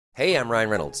Hey, I'm Ryan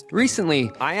Reynolds.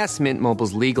 Recently, I asked Mint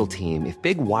Mobile's legal team if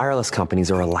big wireless companies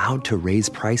are allowed to raise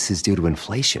prices due to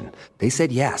inflation. They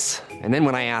said yes. And then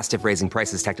when I asked if raising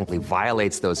prices technically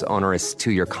violates those onerous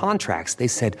two-year contracts, they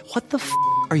said, "What the f***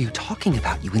 are you talking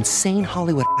about, you insane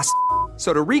Hollywood ass?"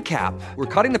 So to recap, we're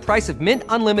cutting the price of Mint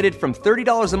Unlimited from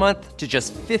 $30 a month to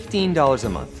just $15 a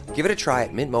month. Give it a try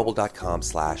at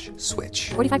mintmobile.com/switch.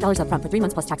 $45 up front for 3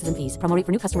 months plus taxes and fees. Promo rate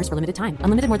for new customers for limited time.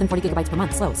 Unlimited more than 40 gigabytes per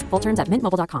month. Slows full terms at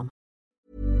mintmobile.com.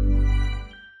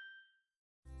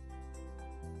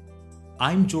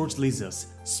 I'm George Lizos,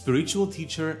 spiritual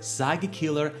teacher, psychic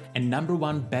healer, and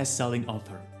 #1 best-selling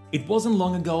author. It wasn't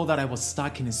long ago that I was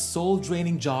stuck in a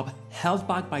soul-draining job, held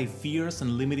back by fears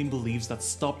and limiting beliefs that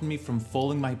stopped me from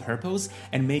following my purpose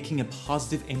and making a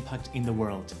positive impact in the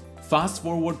world. Fast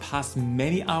forward past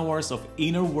many hours of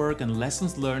inner work and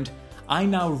lessons learned, I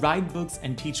now write books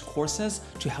and teach courses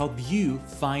to help you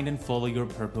find and follow your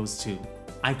purpose too.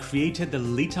 I created the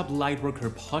Lit Up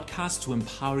Lightworker podcast to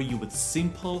empower you with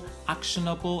simple,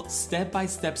 actionable,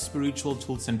 step-by-step spiritual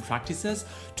tools and practices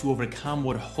to overcome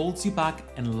what holds you back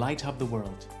and light up the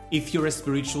world. If you're a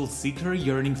spiritual seeker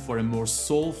yearning for a more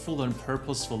soulful and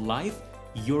purposeful life,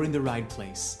 you're in the right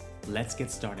place. Let's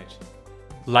get started.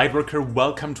 Lightworker,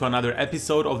 welcome to another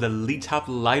episode of the Lit Up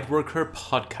Lightworker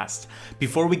podcast.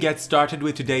 Before we get started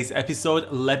with today's episode,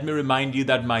 let me remind you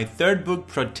that my third book,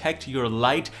 Protect Your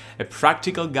Light, a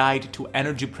practical guide to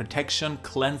energy protection,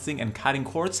 cleansing, and cutting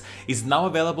cords, is now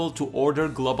available to order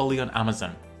globally on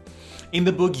Amazon. In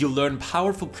the book, you'll learn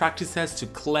powerful practices to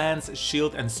cleanse,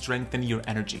 shield, and strengthen your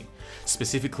energy.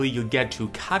 Specifically, you'll get to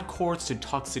cut cords to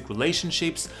toxic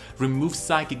relationships, remove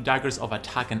psychic daggers of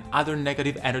attack and other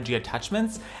negative energy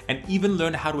attachments, and even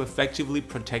learn how to effectively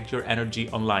protect your energy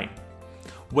online.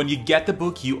 When you get the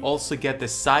book, you also get the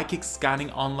Psychic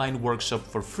Scanning Online Workshop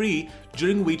for free,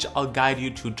 during which I'll guide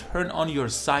you to turn on your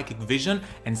psychic vision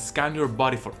and scan your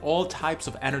body for all types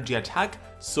of energy attack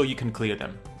so you can clear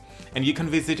them. And you can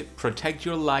visit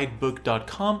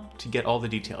protectyourlightbook.com to get all the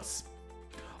details.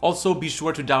 Also, be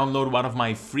sure to download one of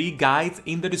my free guides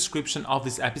in the description of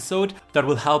this episode that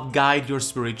will help guide your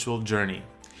spiritual journey.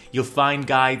 You'll find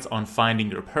guides on finding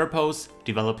your purpose,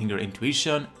 developing your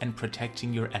intuition, and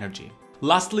protecting your energy.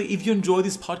 Lastly, if you enjoy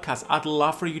this podcast, I'd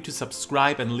love for you to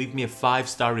subscribe and leave me a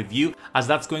 5-star review, as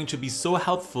that's going to be so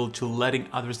helpful to letting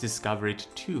others discover it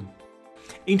too.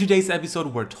 In today's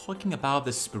episode, we're talking about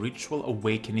the spiritual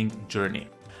awakening journey.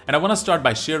 And I want to start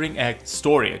by sharing a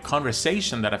story, a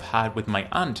conversation that I've had with my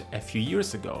aunt a few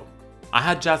years ago. I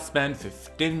had just spent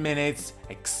 15 minutes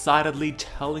excitedly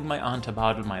telling my aunt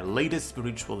about my latest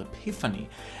spiritual epiphany,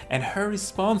 and her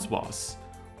response was,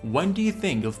 "When do you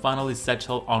think you'll finally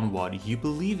settle on what you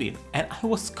believe in?" And I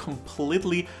was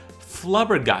completely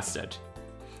flabbergasted.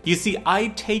 You see,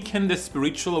 I'd taken the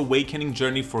spiritual awakening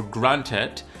journey for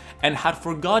granted and had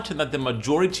forgotten that the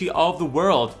majority of the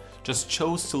world just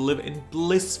chose to live in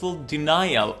blissful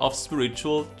denial of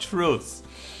spiritual truths.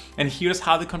 And here's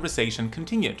how the conversation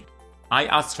continued. I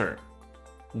asked her,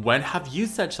 "When have you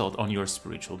settled on your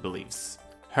spiritual beliefs?"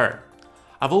 Her,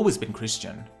 "I've always been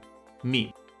Christian."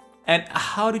 Me, "And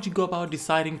how did you go about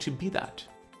deciding to be that?"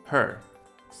 Her,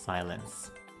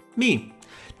 silence. Me,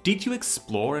 "Did you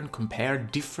explore and compare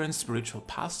different spiritual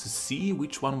paths to see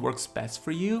which one works best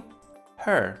for you?"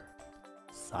 Her,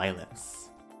 silence.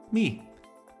 Me,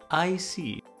 "I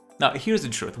see." Now, here's the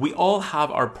truth. We all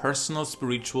have our personal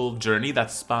spiritual journey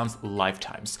that spans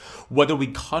lifetimes. Whether we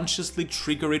consciously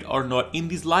trigger it or not in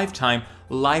this lifetime,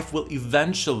 life will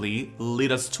eventually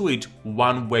lead us to it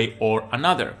one way or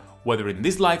another, whether in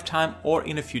this lifetime or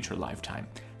in a future lifetime.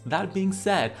 That being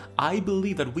said, I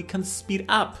believe that we can speed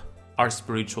up our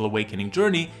spiritual awakening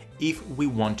journey if we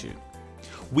want to.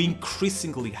 We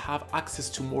increasingly have access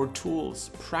to more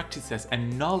tools, practices,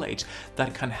 and knowledge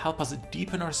that can help us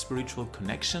deepen our spiritual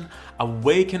connection,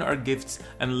 awaken our gifts,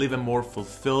 and live a more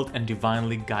fulfilled and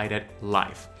divinely guided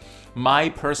life. My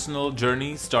personal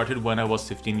journey started when I was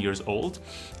 15 years old,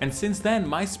 and since then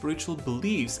my spiritual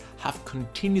beliefs have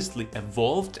continuously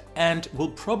evolved and will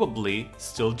probably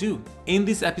still do. In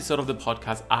this episode of the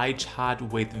podcast, I chat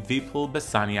with Vipul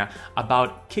Bhesania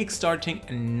about kickstarting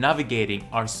and navigating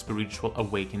our spiritual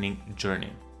awakening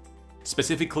journey.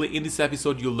 Specifically, in this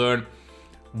episode, you'll learn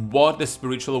what the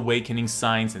spiritual awakening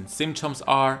signs and symptoms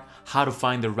are, how to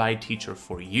find the right teacher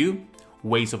for you,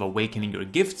 ways of awakening your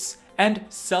gifts, and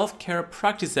self-care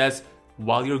practices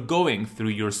while you're going through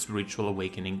your spiritual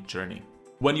awakening journey.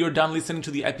 When you're done listening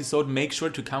to the episode, make sure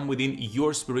to come within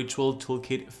your Spiritual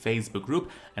Toolkit Facebook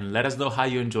group and let us know how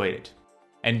you enjoyed it.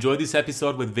 Enjoy this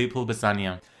episode with Vipul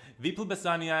Bhesania. Vipul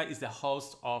Bhesania is the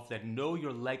host of the Know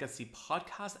Your Legacy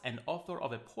podcast and author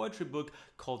of a poetry book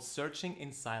called Searching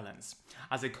in Silence.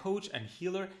 As a coach and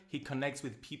healer, he connects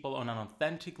with people on an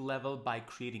authentic level by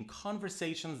creating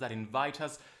conversations that invite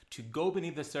us to go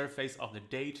beneath the surface of the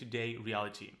day-to-day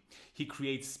reality. He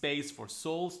creates space for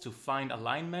souls to find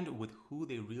alignment with who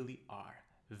they really are.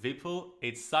 Vipul,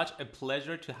 it's such a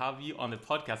pleasure to have you on the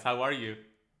podcast. How are you?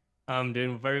 I'm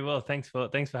doing very well. Thanks for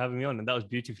having me on. And that was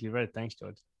beautifully read. Thanks,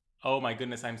 George. Oh my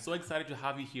goodness, I'm so excited to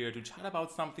have you here to chat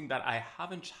about something that I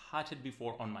haven't chatted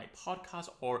before on my podcast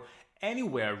or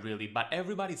anywhere really, but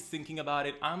everybody's thinking about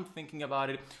it. I'm thinking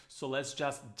about it. So let's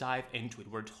just dive into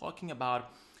it. We're talking about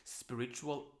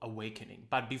spiritual awakening.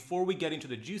 But before we get into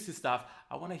the juicy stuff,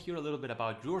 I want to hear a little bit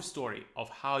about your story of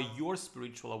how your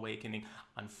spiritual awakening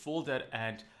unfolded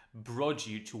and brought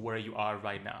you to where you are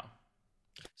right now.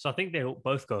 So I think they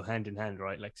both go hand in hand,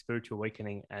 right? Like spiritual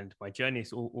awakening and my journey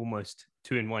is almost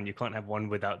two in one. You can't have one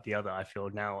without the other. I feel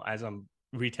now as I'm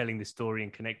retelling the story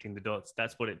and connecting the dots,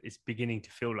 that's what it's beginning to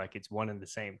feel like. It's one and the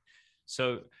same.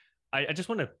 So I just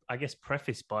want to, I guess,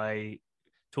 preface by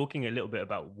talking a little bit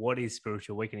about what is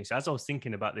spiritual awakening. So as I was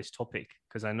thinking about this topic,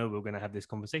 because I know we're going to have this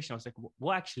conversation, I was like,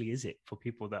 what actually is it for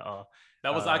people that are...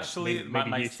 That was actually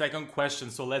my second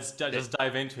question. So let's just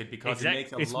dive into it because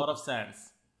it makes a lot of sense.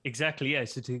 Exactly, yeah.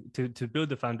 So to build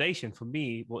the foundation, for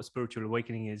me, what spiritual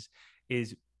awakening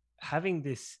is having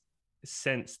this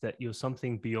sense that you're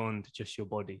something beyond just your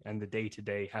body and the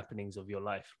day-to-day happenings of your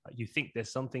life. You think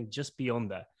there's something just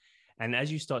beyond that. And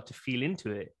as you start to feel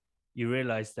into it, you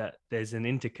realize that there's an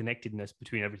interconnectedness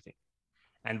between everything.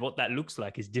 And what that looks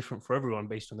like is different for everyone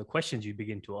based on the questions you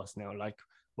begin to ask now, like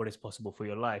what is possible for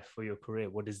your life, for your career?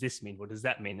 What does this mean? What does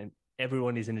that mean? And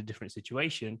everyone is in a different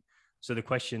situation. So the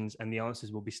questions and the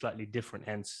answers will be slightly different,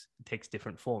 hence it takes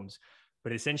different forms.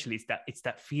 But essentially it's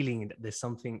that feeling that there's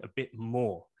something a bit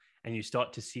more and you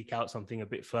start to seek out something a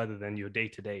bit further than your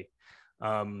day-to-day.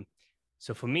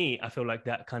 So for me, I feel like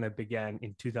that kind of began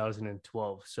in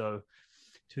 2012. So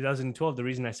 2012, the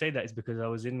reason I say that is because I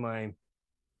was in my,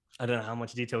 I don't know how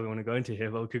much detail we want to go into here,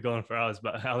 but we could go on for hours,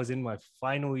 but I was in my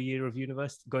final year of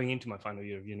university, going into my final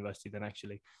year of university then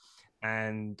actually.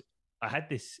 And I had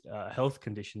this health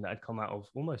condition that had come out of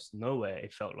almost nowhere,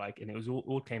 it felt like, and it was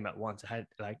all came at once. I had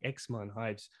like eczema and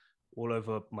hives all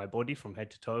over my body from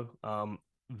head to toe.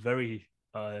 Very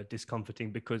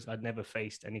discomforting because I'd never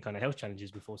faced any kind of health challenges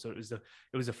before. So it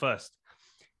was the first.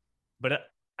 But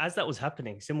as that was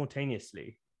happening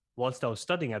simultaneously, whilst I was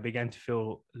studying, I began to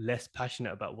feel less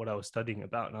passionate about what I was studying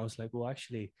about. And I was like, well,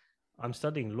 actually, I'm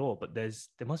studying law, but there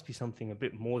must be something a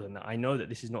bit more than that. I know that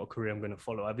this is not a career I'm going to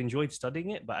follow. I've enjoyed studying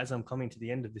it, but as I'm coming to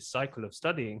the end of this cycle of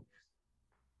studying,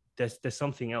 there's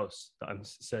something else that I'm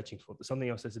searching for. There's something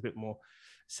else that's a bit more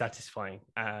satisfying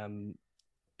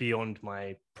beyond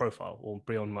my profile or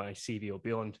beyond my CV or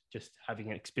beyond just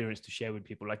having an experience to share with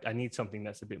people. Like I need something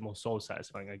that's a bit more soul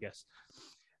satisfying, I guess.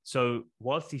 So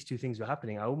whilst these two things were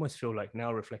happening, I almost feel like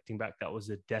now reflecting back, that was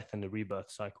a death and a rebirth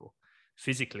cycle.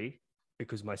 Physically,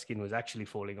 because my skin was actually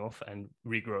falling off and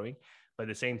regrowing. But at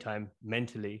the same time,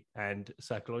 mentally and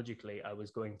psychologically, I was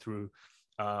going through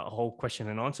a whole question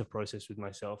and answer process with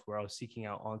myself where I was seeking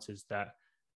out answers that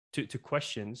to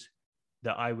questions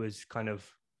that I was kind of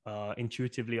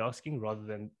intuitively asking rather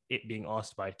than it being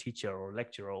asked by a teacher or a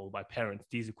lecturer or by parents.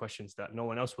 These are questions that no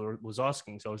one else was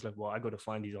asking. So I was like, well, I got to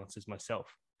find these answers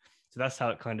myself. So that's how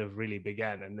it kind of really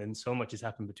began. And then so much has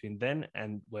happened between then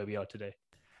and where we are today.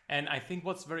 And I think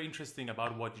what's very interesting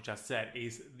about what you just said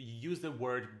is you use the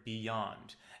word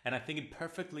beyond. And I think it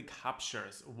perfectly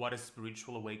captures what a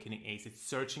spiritual awakening is. It's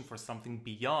searching for something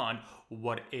beyond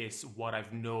what is, what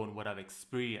I've known, what I've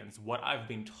experienced, what I've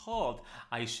been told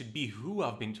I should be, who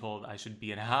I've been told I should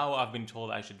be, and how I've been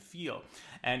told I should feel.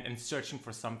 And searching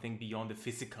for something beyond the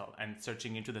physical and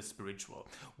searching into the spiritual.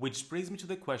 Which brings me to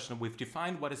the question, we've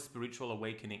defined what a spiritual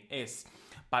awakening is.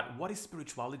 But what is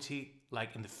spirituality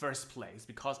like in the first place?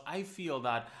 Because I feel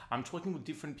that I'm talking with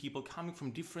different people coming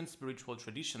from different spiritual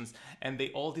traditions and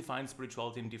they all define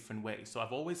spirituality in different ways. So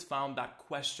I've always found that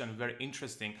question very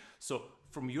interesting. So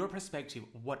from your perspective,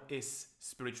 what is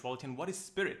spirituality and what is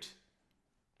spirit?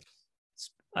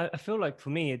 I feel like for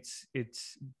me,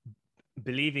 it's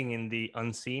believing in the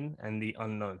unseen and the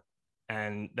unknown.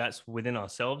 And that's within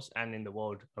ourselves and in the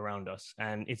world around us.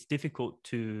 And it's difficult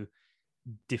to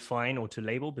define or to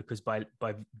label because by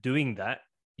doing that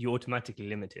you automatically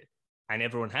limit it, and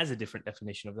everyone has a different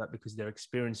definition of that because they're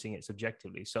experiencing it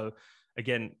subjectively. So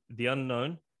again, the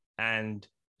unknown and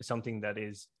something that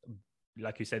is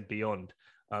like you said, beyond.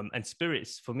 And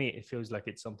spirits, for me, it feels like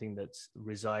it's something that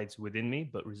resides within me,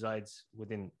 but resides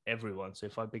within everyone. So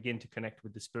if I begin to connect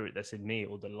with the spirit that's in me,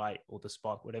 or the light, or the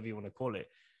spark, whatever you want to call it,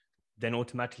 then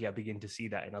automatically I begin to see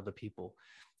that in other people.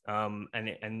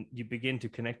 And you begin to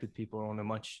connect with people on a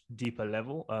much deeper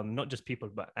level, not just people,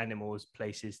 but animals,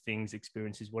 places, things,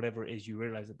 experiences, whatever it is. You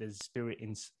realize that there's spirit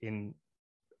in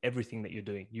everything that you're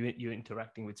doing. You're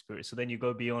interacting with spirit. So then you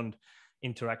go beyond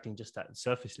interacting just at the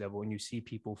surface level, and you see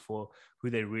people for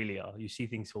who they really are. You see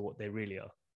things for what they really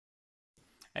are.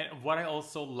 And what I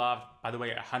also loved, by the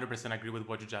way, 100% agree with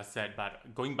what you just said,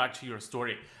 but going back to your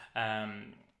story,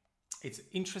 it's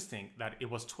interesting that it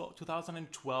was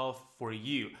 2012 for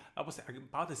you. That was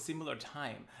about a similar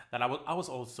time that I was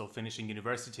also finishing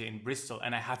university in Bristol,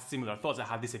 and I had similar thoughts. I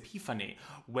had this epiphany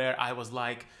where I was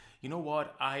like, you know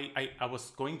what, I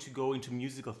was going to go into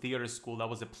musical theater school. That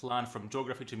was a plan, from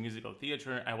geography to musical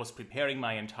theater. I was preparing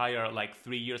my entire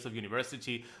 3 years of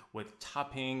university with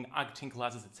tapping, acting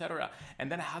classes, etc.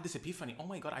 And then I had this epiphany, oh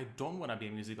my God, I don't want to be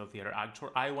a musical theater actor.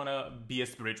 I want to be a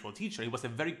spiritual teacher. It was a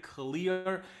very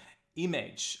clear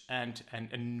image and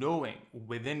knowing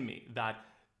within me that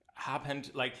happened.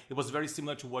 It was very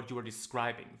similar to what you were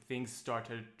describing. Things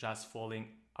started just falling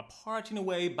apart in a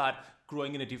way, but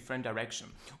growing in a different direction.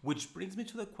 Which brings me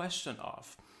to the question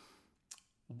of,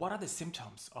 what are the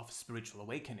symptoms of spiritual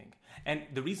awakening? And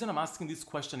the reason I'm asking this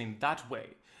question in that way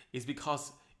is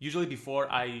because usually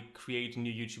before I create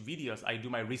new YouTube videos, I do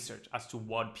my research as to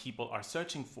what people are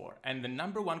searching for. And the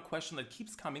number one question that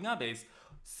keeps coming up is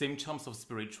symptoms of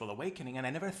spiritual awakening. And I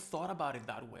never thought about it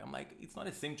that way. I'm like, it's not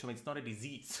a symptom, it's not a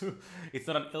disease. It's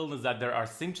not an illness that there are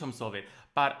symptoms of it.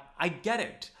 But I get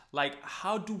it.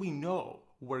 How do we know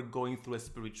we're going through a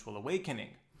spiritual awakening?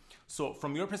 So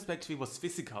from your perspective, it was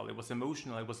physical, it was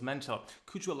emotional, it was mental.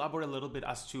 Could you elaborate a little bit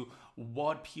as to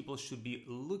what people should be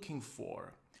looking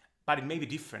for? But it may be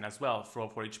different as well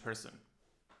for each person.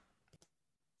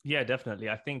 Yeah, definitely.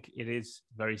 I think it is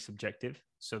very subjective.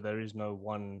 So there is no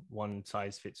one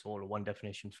size fits all, or one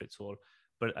definition fits all.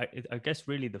 But I guess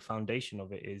really the foundation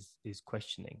of it is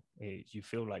questioning. You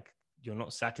feel like you're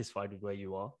not satisfied with where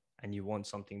you are, and you want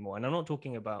something more. And I'm not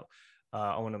talking about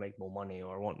I want to make more money,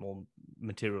 or I want more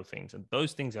material things. And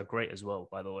those things are great as well,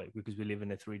 by the way, because we live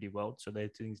in a 3D world. So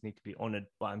those things need to be honored.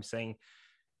 But I'm saying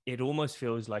it almost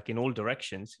feels like in all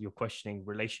directions, you're questioning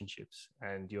relationships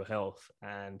and your health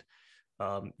and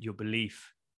your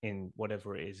belief in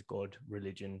whatever it is, God,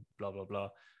 religion, blah, blah, blah.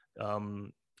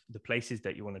 The places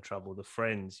that you want to travel, the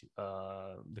friends,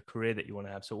 the career that you want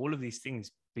to have. So all of these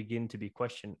things begin to be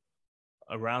questioned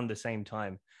around the same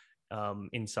time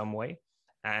in some way.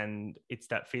 And it's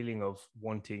that feeling of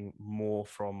wanting more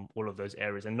from all of those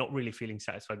areas and not really feeling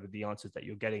satisfied with the answers that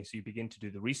you're getting. So you begin to do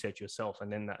the research yourself,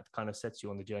 and then that kind of sets you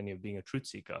on the journey of being a truth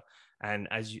seeker. And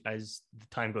as the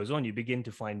time goes on, you begin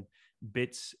to find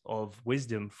bits of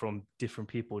wisdom from different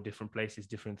people, different places,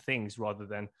 different things, rather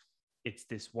than it's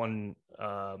this one,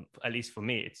 at least for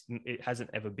me, it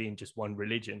hasn't ever been just one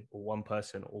religion or one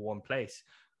person or one place.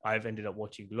 I've ended up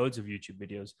watching loads of YouTube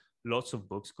videos, lots of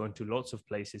books, gone to lots of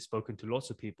places, spoken to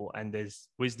lots of people, and there's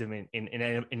wisdom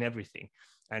in everything.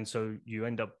 And so you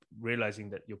end up realizing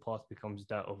that your path becomes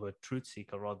that of a truth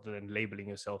seeker, rather than labeling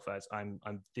yourself as I'm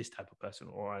this type of person,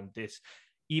 or I'm this.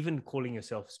 Even calling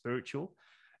yourself spiritual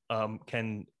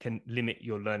can limit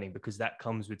your learning, because that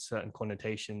comes with certain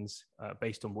connotations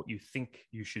based on what you think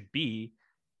you should be,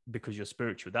 because you're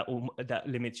spiritual. That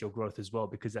limits your growth as well,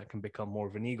 because that can become more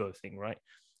of an ego thing, right?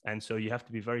 And so you have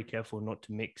to be very careful not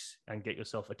to mix and get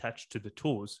yourself attached to the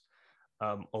tools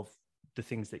of the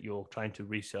things that you're trying to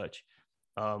research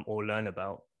or learn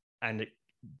about, and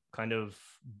kind of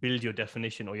build your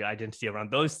definition or your identity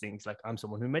around those things. Like, I'm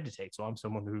someone who meditates, or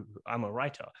I'm a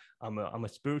writer, I'm a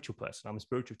spiritual person, I'm a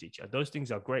spiritual teacher. Those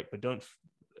things are great, but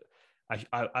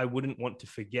I wouldn't want to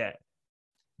forget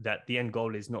that the end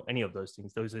goal is not any of those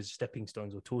things. Those are stepping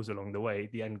stones or tools along the way.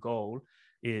 The end goal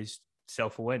is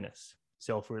self-awareness,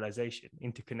 self-realization,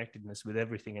 interconnectedness with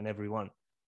everything and everyone.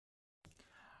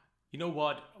 You know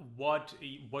what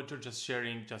you're just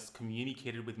sharing just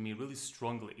communicated with me really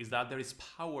strongly, is that there is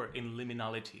power in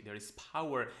liminality. There is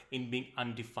power in being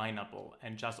undefinable,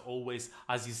 and just always,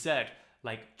 as you said,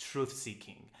 like truth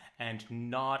seeking, and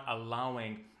not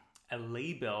allowing a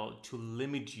label to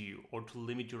limit you or to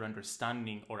limit your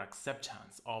understanding or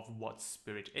acceptance of what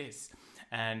spirit is.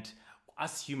 And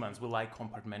as humans, we like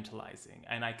compartmentalizing,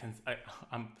 and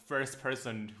I'm first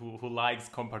person who likes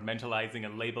compartmentalizing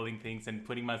and labeling things and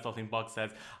putting myself in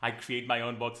boxes. I create my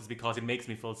own boxes because it makes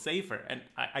me feel safer, and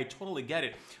I totally get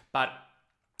it. But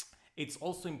it's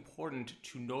also important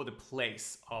to know the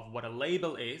place of what a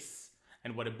label is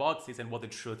and what a box is and what the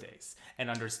truth is, and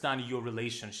understand your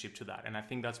relationship to that. And I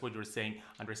think that's what you're saying,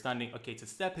 understanding, okay, it's a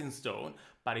stepping stone,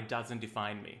 but it doesn't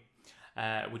define me.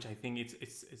 Which I think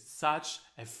it's such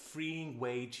a freeing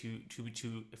way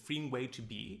to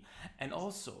be, and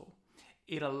also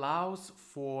it allows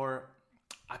for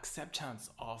acceptance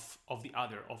of the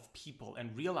other, of people,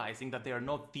 and realizing that they are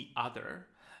not the other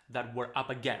that we're up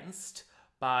against,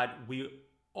 but we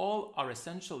all are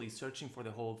essentially searching for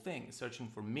the whole thing, searching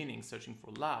for meaning, searching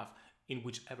for love, in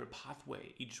whichever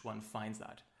pathway each one finds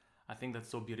that. I think that's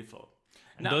so beautiful.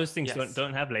 And now, those things yes.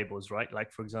 don't have labels, right? Like,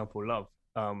 for example, love.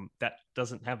 That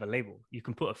doesn't have a label. You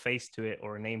can put a face to it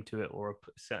or a name to it or a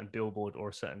certain billboard or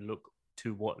a certain look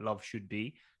to what love should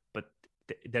be, but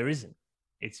there isn't.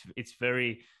 It's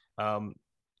very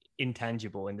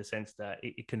intangible in the sense that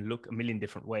it can look a million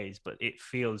different ways, but it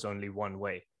feels only one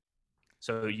way.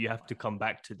 So you have to come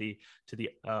back to the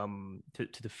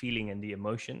feeling and the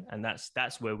emotion, and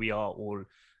that's where we are all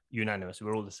unanimous.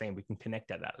 We're all the same. We can connect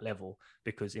at that level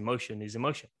because emotion is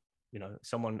emotion. You know,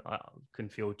 someone can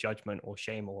feel judgment or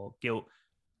shame or guilt.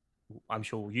 I'm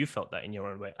sure you felt that in your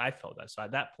own way. I felt that. So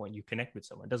at that point, you connect with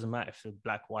someone. It doesn't matter if it's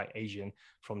black, white, Asian,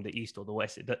 from the East or the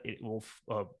West, it will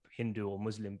Hindu or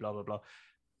Muslim, blah, blah, blah.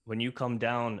 When you come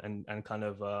down and kind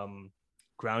of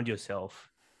ground yourself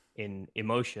in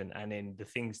emotion and in the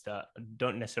things that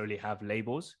don't necessarily have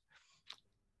labels,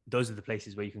 those are the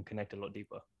places where you can connect a lot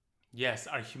deeper. Yes,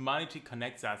 our humanity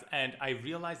connects us. And I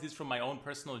realized this from my own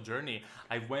personal journey.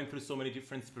 I went through so many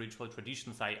different spiritual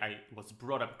traditions. I was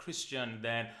brought up Christian,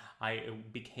 then I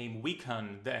became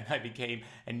Wiccan, then I became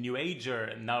a New Ager.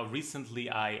 And now recently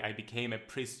I became a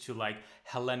priest to like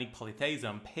Hellenic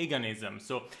polytheism, paganism.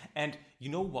 So, and you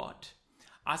know what?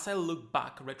 As I look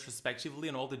back retrospectively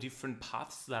on all the different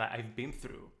paths that I've been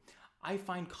through, I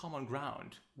find common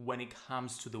ground when it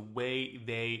comes to the way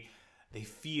they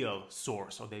feel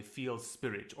source, or they feel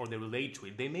spirit, or they relate to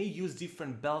it. They may use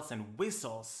different bells and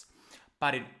whistles,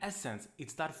 but in essence,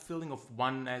 it's that feeling of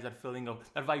oneness, that feeling of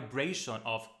that vibration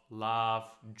of love,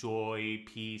 joy,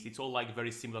 peace. It's all like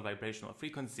very similar vibrational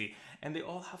frequency, and they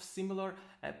all have similar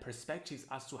perspectives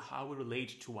as to how we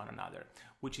relate to one another,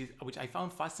 which I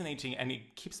found fascinating, and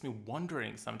it keeps me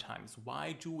wondering sometimes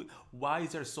why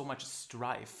is there so much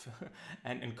strife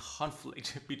and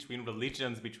conflict between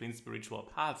religions, between spiritual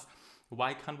paths?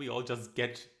 Why can't we all just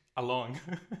get along?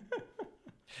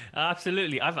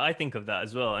 Absolutely, I think of that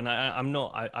as well, and I'm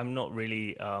not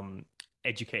really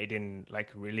educated in like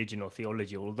religion or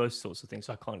theology or all those sorts of things,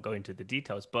 so I can't go into the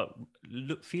details. But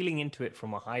feeling into it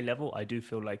from a high level, I do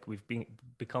feel like we've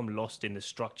become lost in the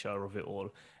structure of it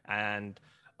all, and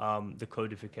the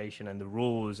codification and the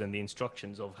rules and the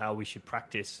instructions of how we should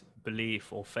practice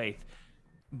belief or faith.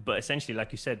 But essentially,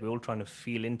 like you said, we're all trying to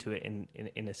feel into it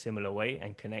in a similar way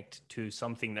and connect to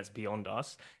something that's beyond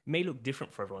us. It may look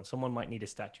different for everyone. Someone might need a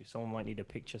statue, someone might need a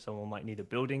picture, someone might need a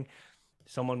building,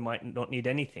 someone might not need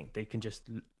anything. They can just,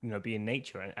 be in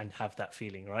nature and have that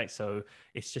feeling, right? So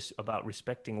it's just about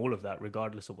respecting all of that,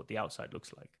 regardless of what the outside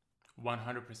looks like.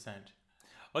 100%.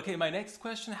 Okay, my next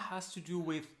question has to do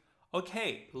with,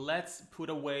 okay, let's put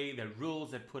away the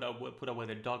rules, and put away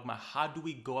the dogma. How do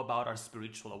we go about our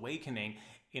spiritual awakening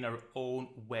in our own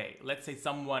way? Let's say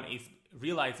someone is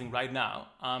realizing right now,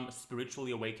 I'm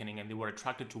spiritually awakening, and they were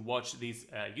attracted to watch this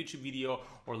YouTube video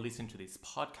or listen to this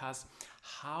podcast.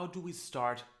 How do we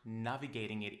start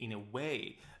navigating it in a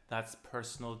way that's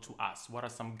personal to us? What are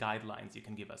some guidelines you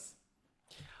can give us?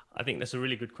 I think that's a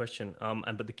really good question.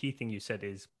 But the key thing you said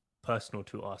is personal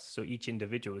to us. So each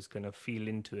individual is going to feel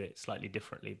into it slightly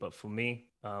differently. But for me,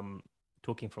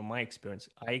 talking from my experience,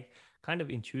 I kind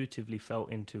of intuitively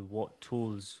felt into what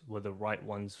tools were the right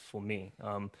ones for me.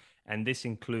 And this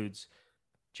includes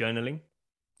journaling,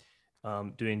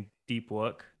 doing deep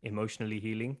work, emotionally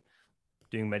healing,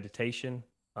 doing meditation,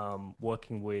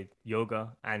 working with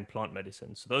yoga and plant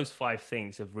medicine. So those 5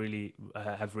 things have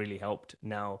really helped.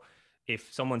 Now,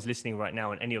 if someone's listening right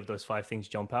now and any of those 5 things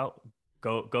jump out,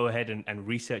 go ahead and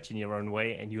research in your own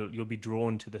way, and you'll be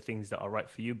drawn to the things that are right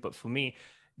for you. But for me,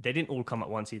 they didn't all come at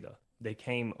once either. They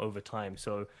came over time.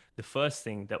 So the first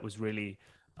thing that was really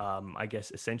I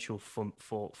guess essential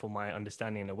for my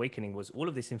understanding and awakening was all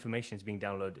of this information is being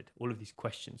downloaded, all of these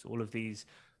questions, all of these,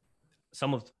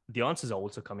 some of the answers are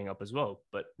also coming up as well,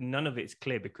 but none of it's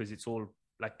clear because it's all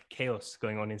like chaos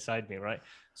going on inside me, right?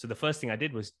 So the first thing I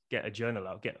did was get a journal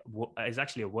out. It's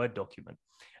actually a Word document,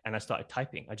 and I started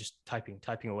typing. I just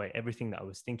typing away everything that I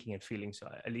was thinking and feeling. So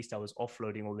at least I was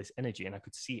offloading all this energy, and I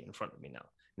could see it in front of me now.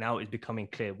 Now it's becoming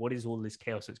clear. What is all this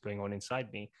chaos that's going on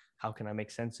inside me? How can I make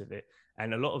sense of it?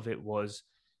 And a lot of it was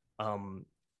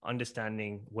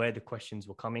understanding where the questions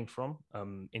were coming from,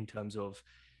 in terms of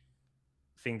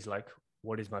things like,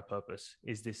 what is my purpose?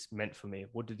 Is this meant for me?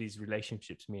 What do these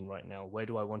relationships mean right now? Where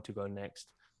do I want to go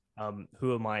next?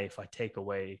 Who am I if I take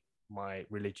away my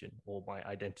religion or my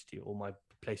identity or my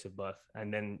place of birth?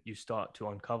 And then you start to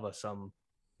uncover some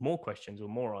more questions or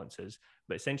more answers,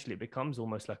 but essentially it becomes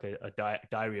almost like a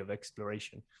diary of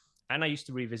exploration. And I used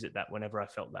to revisit that whenever I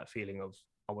felt that feeling of,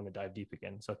 I want to dive deep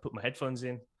again. So I put my headphones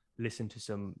in, listen to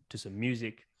some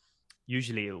music.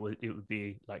 Usually it would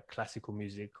be like classical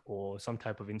music or some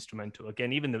type of instrumental.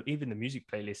 Again, even the music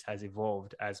playlist has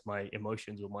evolved as my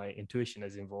emotions or my intuition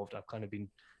has evolved. I've kind of been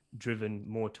driven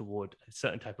more toward a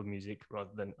certain type of music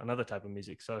rather than another type of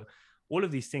music. So all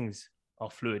of these things are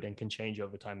fluid and can change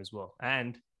over time as well.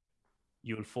 And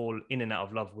you'll fall in and out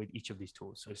of love with each of these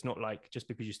tools. So it's not like just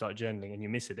because you start journaling and you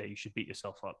miss a day, you should beat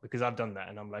yourself up, because I've done that.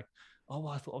 And I'm like, oh,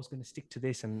 well, I thought I was going to stick to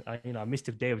this. And I missed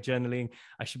a day of journaling.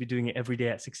 I should be doing it every day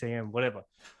at 6 a.m., whatever.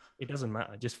 It doesn't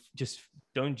matter. Just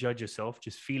don't judge yourself.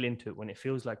 Just feel into it. When it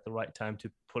feels like the right time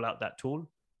to pull out that tool,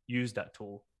 use that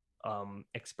tool,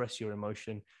 express your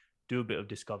emotion, do a bit of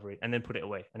discovery, and then put it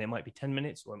away. And it might be 10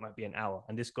 minutes or it might be an hour.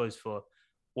 And this goes for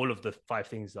all of the 5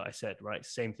 things that I said, right?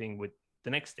 Same thing with the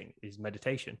next thing is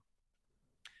meditation.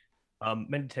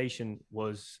 Meditation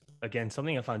was, again,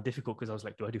 something I found difficult because I was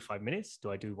like, do I do 5 minutes?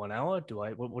 Do I do 1 hour?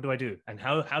 What do I do? And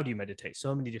how do you meditate?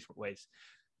 So many different ways.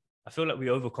 I feel like we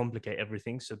overcomplicate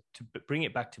everything. So to bring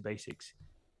it back to basics,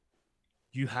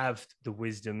 you have the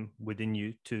wisdom within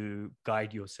you to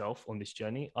guide yourself on this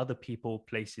journey. Other people,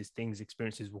 places, things,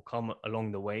 experiences will come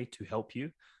along the way to help you.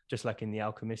 Just like in The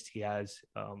Alchemist, he has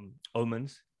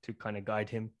omens to kind of guide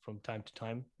him from time to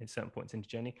time in certain points in the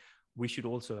journey. We should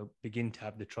also begin to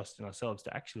have the trust in ourselves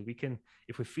that actually we can,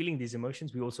 if we're feeling these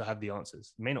emotions, we also have the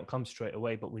answers. It may not come straight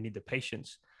away, but we need the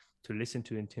patience to listen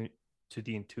to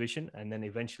the intuition, and then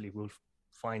eventually we'll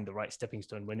find the right stepping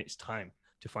stone when it's time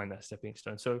to find that stepping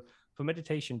stone. So for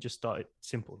meditation, just start it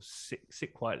simple.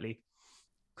 Sit quietly.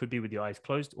 Could be with your eyes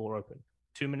closed or open.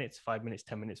 2 minutes, 5 minutes,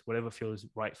 10 minutes, whatever feels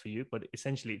right for you. But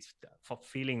essentially, it's a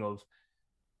feeling of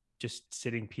just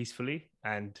sitting peacefully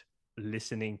and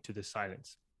listening to the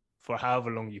silence for however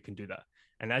long you can do that.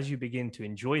 And as you begin to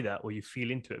enjoy that, or you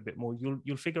feel into it a bit more,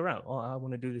 you'll figure out, oh, I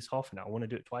want to do this half an hour. I want to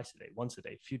do it twice a day, once a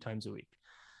day, a few times a week.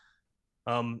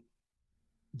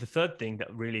 The third thing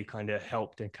that really kind of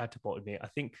helped and catapulted me, I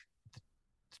think the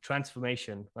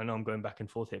transformation, I know I'm going back and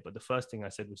forth here, but the first thing I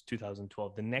said was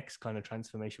 2012. The next kind of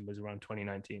transformation was around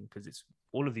 2019, because it's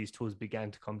all of these tools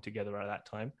began to come together at that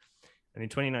time. And in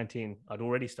 2019, I'd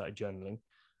already started journaling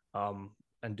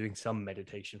and doing some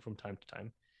meditation from time to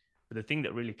time. But the thing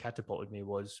that really catapulted me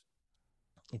was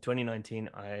in 2019,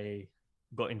 I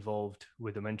got involved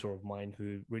with a mentor of mine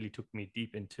who really took me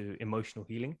deep into emotional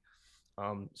healing.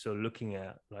 So looking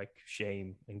at like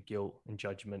shame and guilt and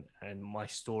judgment and my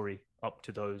story up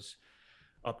to those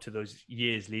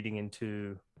years leading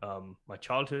into my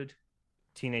childhood,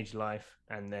 teenage life,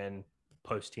 and then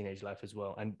post-teenage life as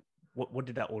well. And what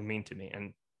did that all mean to me?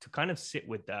 And to kind of sit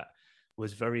with that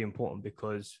was very important,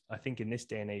 because I think in this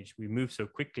day and age, we move so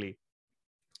quickly.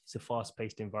 It's a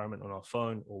fast-paced environment on our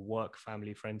phone or work,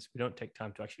 family, friends. We don't take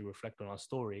time to actually reflect on our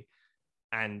story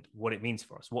and what it means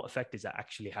for us. What effect is that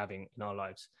actually having in our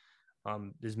lives?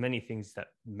 There's many things that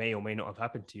may or may not have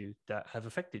happened to you that have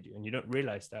affected you, and you don't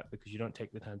realize that because you don't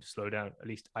take the time to slow down. At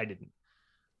least I didn't.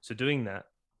 So doing that,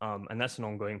 and that's an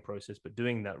ongoing process, but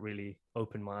doing that really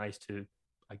opened my eyes to,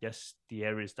 I guess, the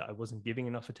areas that I wasn't giving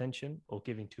enough attention or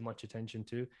giving too much attention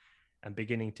to, and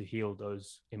beginning to heal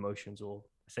those emotions, or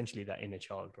essentially that inner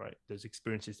child, right? Those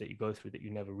experiences that you go through that you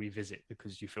never revisit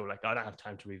because you feel like, I don't have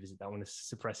time to revisit that. I want to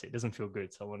suppress it. It doesn't feel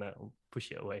good, so I want to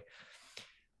push it away.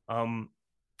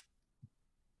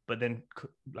 But then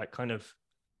like kind of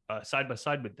side by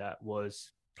side with that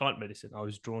was plant medicine. I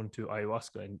was drawn to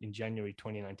ayahuasca in January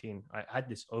 2019. I had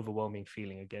this overwhelming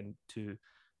feeling again to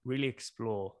really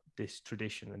explore this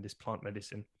tradition and this plant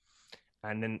medicine.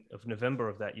 And then of November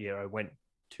of that year, I went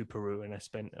to Peru and I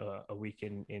spent a week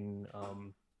in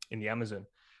the Amazon.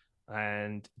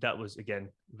 And that was, again,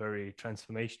 very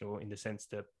transformational in the sense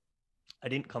that I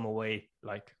didn't come away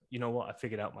like, you know what, I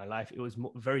figured out my life. It was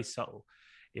very subtle.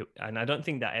 And I don't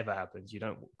think that ever happens. You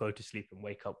don't go to sleep and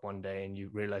wake up one day and you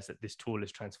realize that this tool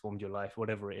has transformed your life,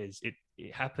 whatever it is. It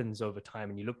happens over time,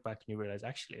 and you look back and you realize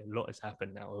actually a lot has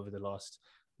happened now over the last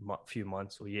few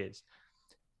months or years.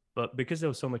 But because there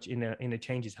was so much inner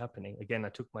changes happening, again, I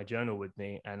took my journal with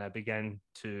me and I began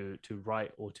to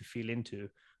write or to feel into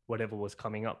whatever was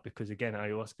coming up. Because again,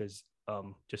 ayahuasca is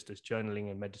just as journaling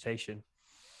and meditation,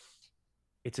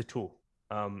 it's a tool.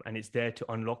 And it's there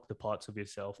to unlock the parts of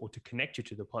yourself or to connect you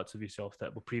to the parts of yourself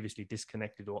that were previously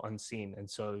disconnected or unseen. And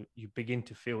so you begin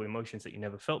to feel emotions that you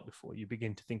never felt before. You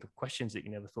begin to think of questions that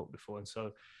you never thought before. And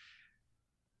so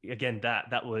again,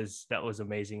 that was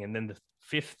amazing. And then the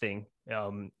fifth thing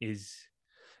is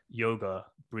yoga,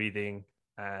 breathing,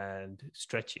 and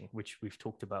stretching, which we've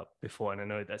talked about before. And I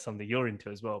know that's something you're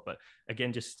into as well. But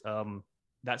again, just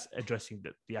that's addressing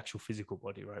the actual physical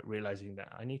body, right? Realizing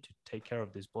that I need to take care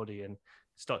of this body and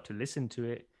start to listen to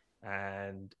it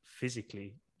and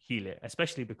physically heal it,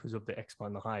 especially because of the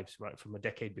expand the hives, right? From a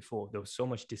decade before, there was so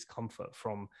much discomfort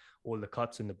from all the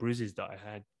cuts and the bruises that I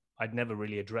had. I'd never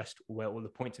really addressed where all the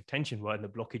points of tension were and the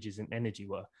blockages in energy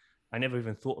were. I never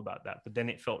even thought about that, but then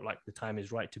it felt like the time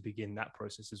is right to begin that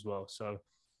process as well. So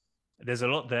there's a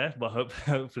lot there, but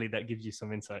hopefully that gives you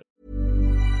some insight.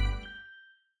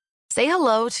 Say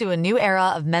hello to a new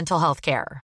era of mental health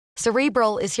care.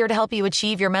 Cerebral is here to help you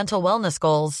achieve your mental wellness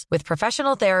goals with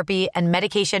professional therapy and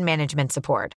medication management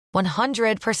support.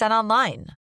 100% online.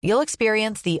 You'll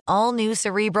experience the all-new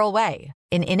Cerebral Way,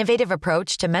 an innovative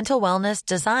approach to mental wellness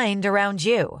designed around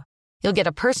you. You'll get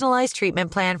a personalized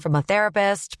treatment plan from a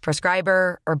therapist,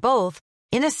 prescriber, or both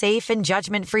in a safe and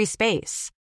judgment-free space.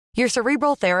 Your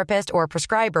Cerebral therapist or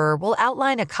prescriber will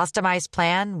outline a customized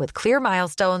plan with clear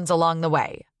milestones along the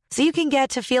way, so you can get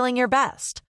to feeling your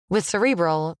best. With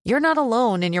Cerebral, you're not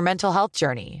alone in your mental health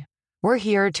journey. We're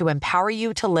here to empower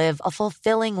you to live a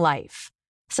fulfilling life.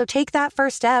 So take that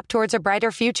first step towards a brighter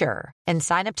future and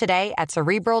sign up today at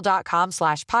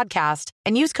Cerebral.com/podcast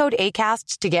and use code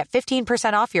ACAST to get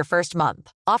 15% off your first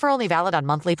month. Offer only valid on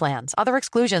monthly plans. Other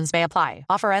exclusions may apply.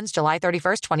 Offer ends July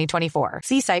 31st, 2024.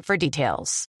 See site for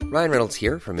details. Ryan Reynolds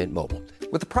here from Mint Mobile.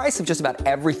 With the price of just about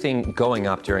everything going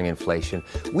up during inflation,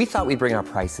 we thought we'd bring our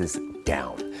prices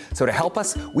down. So to help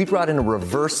us, we brought in a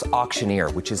reverse auctioneer,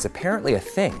 which is apparently a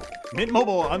thing. Mint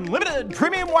Mobile Unlimited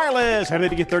Premium Wireless. How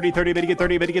to get 30, 30, bit to get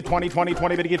 30, bit to get 20, 20,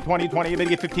 20, bit to get 20, 20, bit to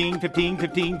get 15, 15,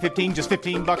 15, 15, just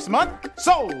 $15 a month?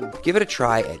 Sold! Give it a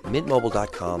try at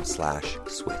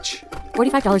mintmobile.com/switch.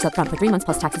 $45 up front for 3 months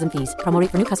plus taxes and fees. Promo rate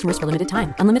for new customers for limited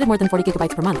time. Unlimited more than 40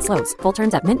 gigabytes per month. Slows full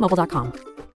terms at mintmobile.com.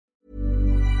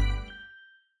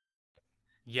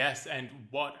 Yes, and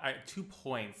 2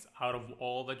 points out of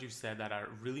all that you said that are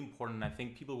really important, I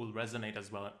think people will resonate as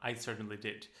well, and I certainly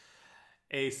did,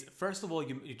 is first of all,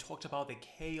 you talked about the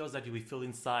chaos that we feel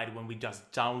inside when we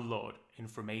just download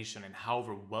information and how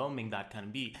overwhelming that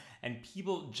can be. And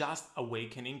people just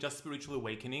spiritually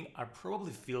awakening, are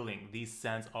probably feeling this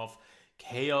sense of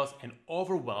chaos and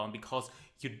overwhelm because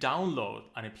you download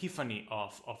an epiphany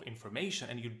of information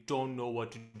and you don't know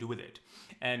what to do with it.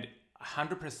 And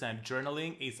 100%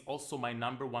 journaling is also my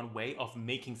number one way of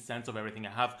making sense of everything.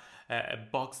 I have a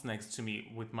box next to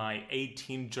me with my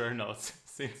 18 journals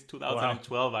since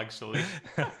 2012, actually,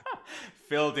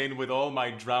 filled in with all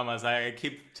my dramas. I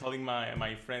keep telling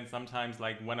my friends sometimes,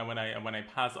 like when I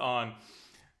pass on,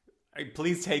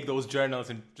 please take those journals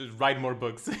and just write more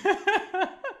books.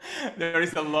 There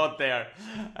is a lot there,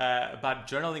 but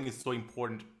journaling is so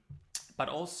important. But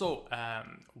also,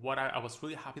 what I was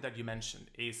really happy that you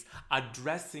mentioned is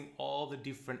addressing all the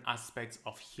different aspects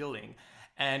of healing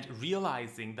and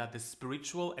realizing that a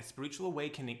spiritual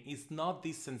awakening is not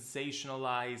this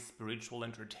sensationalized spiritual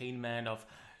entertainment of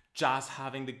just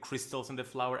having the crystals and the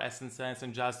flower essences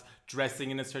and just dressing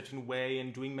in a certain way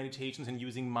and doing meditations and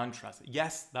using mantras.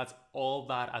 Yes, that's all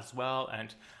that as well.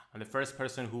 And I'm the first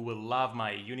person who will love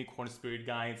my unicorn spirit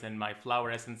guides and my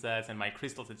flower essences and my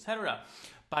crystals, etc.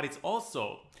 But it's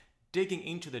also digging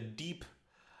into the deep,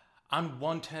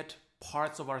 unwanted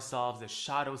parts of ourselves, the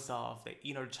shadow self, the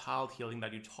inner child healing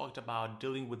that you talked about,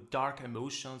 dealing with dark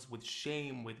emotions, with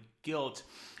shame, with guilt.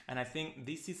 And I think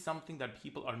this is something that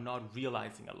people are not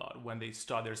realizing a lot when they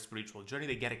start their spiritual journey.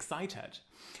 They get excited,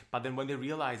 but then when they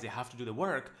realize they have to do the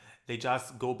work, they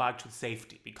just go back to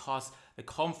safety because the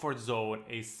comfort zone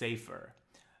is safer.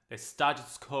 The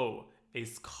status quo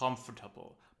is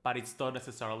comfortable, but it's not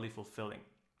necessarily fulfilling.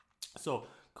 So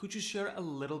could you share a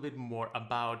little bit more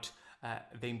about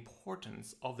the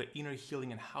importance of the inner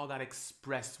healing and how that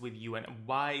expressed with you and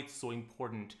why it's so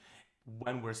important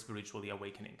when we're spiritually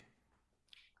awakening?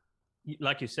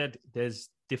 Like you said, there's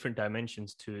different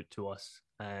dimensions to us,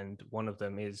 and one of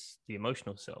them is the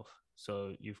emotional self.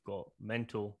 So you've got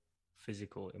mental,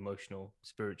 physical, emotional,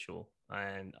 spiritual,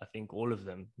 and I think all of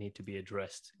them need to be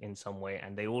addressed in some way,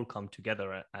 and they all come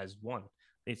together as one.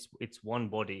 It's one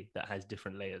body that has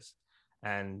different layers,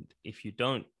 and if you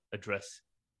don't address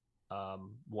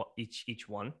what each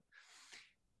one,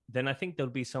 then I think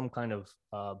there'll be some kind of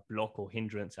block or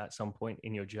hindrance at some point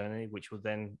in your journey, which will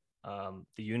then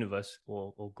the universe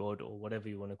or God or whatever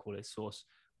you want to call it, source,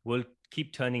 will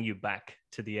keep turning you back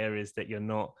to the areas that you're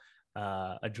not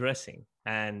addressing.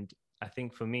 And I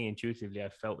think for me, intuitively, I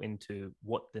felt into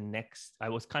I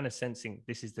was kind of sensing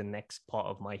this is the next part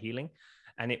of my healing.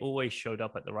 And it always showed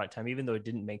up at the right time, even though it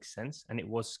didn't make sense. And it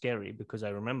was scary because I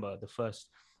remember the first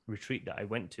retreat that I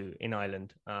went to in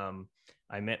Ireland.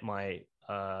 I met my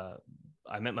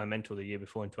mentor the year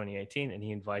before in 2018, and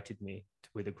he invited me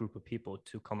with a group of people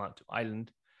to come out to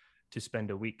Ireland to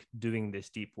spend a week doing this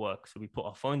deep work. So we put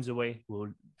our phones away. We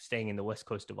were staying in the west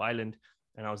coast of Ireland,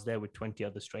 and I was there with 20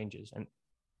 other strangers. And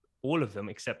all of them,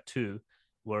 except two,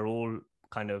 were all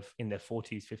kind of in their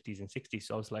 40s, 50s, and 60s.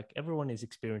 So I was like, everyone is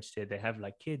experienced here. They have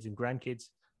like kids and grandkids.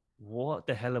 What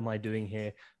the hell am I doing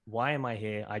here? Why am I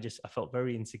here? I felt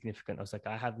very insignificant. I was like,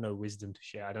 I have no wisdom to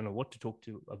share. I don't know what to talk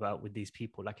to about with these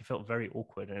people. Like, it felt very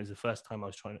awkward. And it was the first time I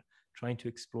was trying to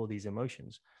explore these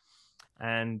emotions.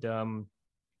 And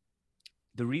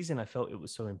the reason I felt it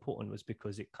was so important was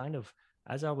because it kind of,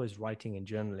 as I was writing and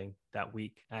journaling that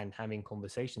week and having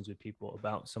conversations with people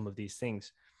about some of these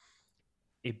things,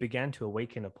 it began to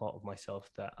awaken a part of myself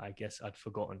that I guess I'd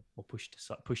forgotten or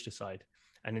pushed aside.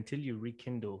 And until you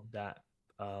rekindle that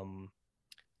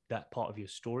that part of your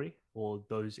story or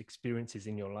those experiences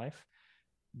in your life,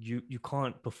 you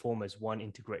can't perform as one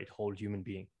integrated whole human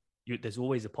being. There's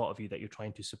always a part of you that you're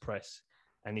trying to suppress.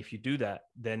 And if you do that,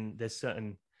 then there's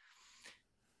certain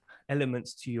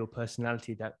elements to your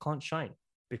personality that can't shine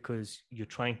because you're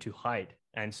trying to hide.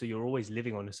 And so you're always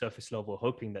living on a surface level,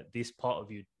 hoping that this part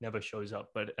of you never shows up.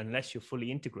 But unless you're fully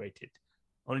integrated,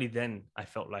 only then I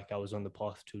felt like I was on the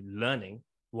path to learning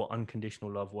what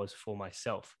unconditional love was for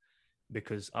myself.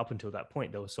 Because up until that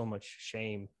point, there was so much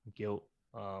shame, guilt,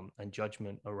 and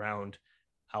judgment around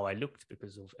how I looked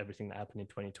because of everything that happened in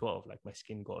 2012. Like, my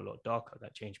skin got a lot darker.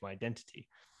 That changed my identity.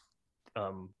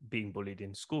 Being bullied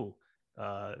in school,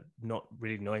 not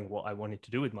really knowing what I wanted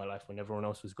to do with my life when everyone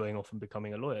else was going off and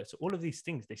becoming a lawyer. So all of these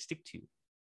things, they stick to you.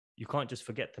 You can't just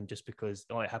forget them just because,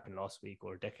 it happened last week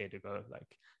or a decade ago.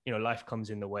 Like, life comes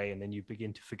in the way and then you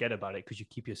begin to forget about it because you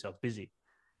keep yourself busy.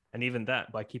 And even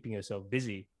that, by keeping yourself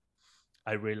busy,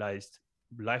 I realized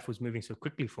life was moving so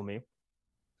quickly for me.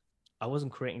 I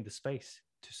wasn't creating the space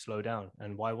to slow down.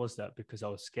 And why was that? Because I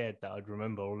was scared that I'd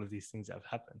remember all of these things that have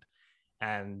happened.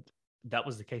 And that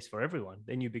was the case for everyone.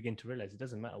 Then you begin to realize it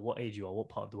doesn't matter what age you are, what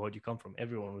part of the world you come from.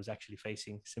 Everyone was actually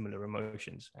facing similar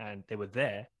emotions, and they were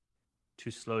there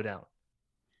to slow down.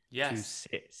 Yes.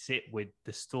 To sit with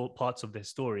the parts of their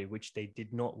story which they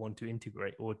did not want to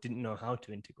integrate or didn't know how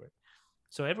to integrate.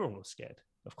 So everyone was scared.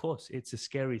 Of course, it's a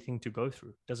scary thing to go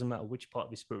through. Doesn't matter which part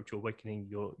of the spiritual awakening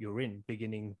you're in,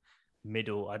 beginning,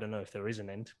 middle. I don't know if there is an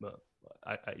end, but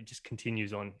it just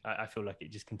continues on. I feel like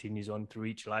it just continues on through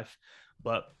each life.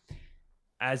 But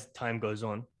as time goes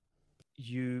on,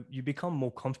 you become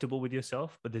more comfortable with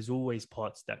yourself, but there's always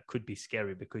parts that could be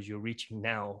scary because you're reaching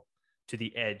now to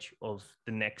the edge of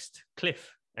the next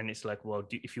cliff. And it's like, well,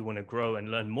 if you want to grow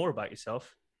and learn more about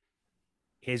yourself,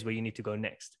 here's where you need to go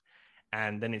next.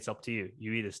 And then it's up to you.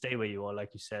 You either stay where you are,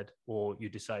 like you said, or you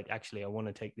decide, actually, I want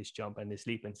to take this jump and this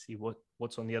leap and see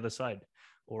what's on the other side,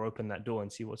 or open that door and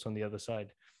see what's on the other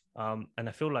side. And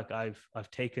I feel like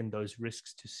I've taken those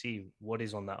risks to see what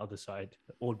is on that other side,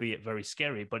 albeit very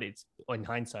scary, but it's, in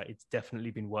hindsight, it's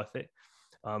definitely been worth it,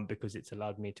 because it's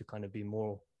allowed me to kind of be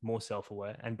more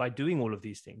self-aware. And by doing all of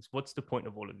these things, what's the point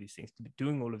of all of these things?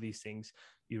 Doing all of these things,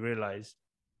 you realize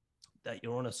that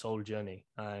you're on a soul journey,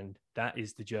 and that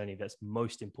is the journey that's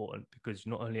most important, because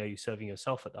not only are you serving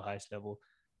yourself at the highest level,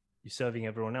 you're serving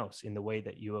everyone else in the way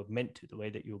that you are meant to, the way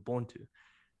that you were born to.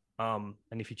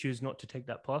 And if you choose not to take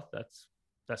that path,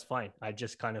 that's fine. I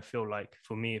just kind of feel like,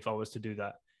 for me, if I was to do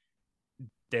that,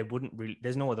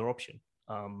 there's no other option.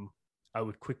 I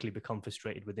would quickly become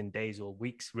frustrated within days or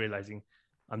weeks, realizing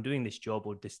I'm doing this job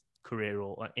or this career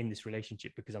or in this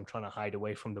relationship because I'm trying to hide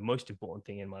away from the most important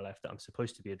thing in my life that I'm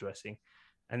supposed to be addressing.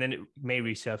 And then it may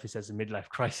resurface as a midlife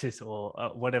crisis or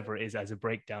whatever it is, as a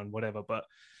breakdown, whatever. But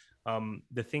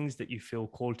the things that you feel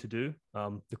called to do,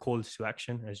 the calls to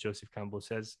action, as Joseph Campbell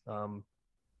says,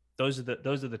 those are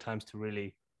the times to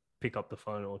really pick up the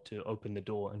phone or to open the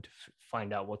door and to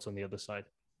find out what's on the other side.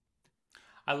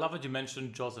 I love that you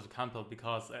mentioned Joseph Campbell,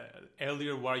 because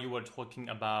earlier while you were talking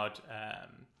about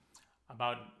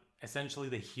essentially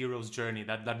the hero's journey,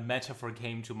 that metaphor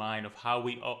came to mind of how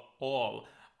we all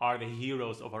are the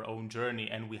heroes of our own journey,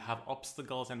 and we have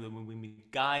obstacles, and when we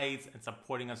meet guides and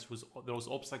supporting us through those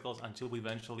obstacles until we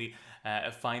eventually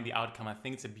find the outcome. I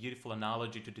think it's a beautiful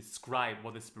analogy to describe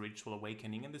what the spiritual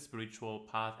awakening and the spiritual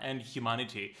path and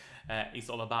humanity is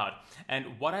all about. And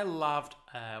what I loved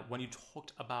when you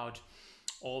talked about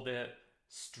all the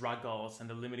struggles and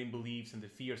the limiting beliefs and the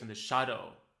fears and the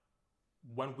shadow,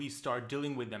 when we start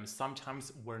dealing with them,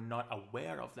 sometimes we're not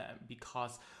aware of them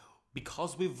because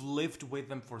we've lived with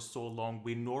them for so long,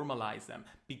 we normalize them.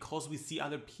 Because we see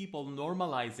other people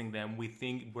normalizing them, we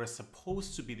think we're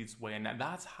supposed to be this way. And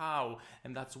that's how,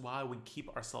 and that's why we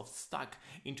keep ourselves stuck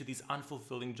into these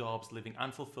unfulfilling jobs, living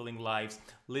unfulfilling lives,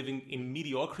 living in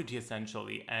mediocrity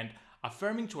essentially, and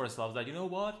affirming to ourselves that, you know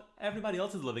what, everybody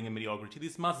else is living in mediocrity.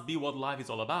 This must be what life is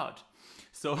all about.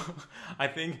 So I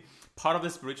think part of the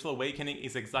spiritual awakening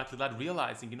is exactly that,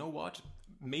 realizing, you know what,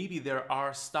 maybe there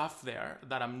are stuff there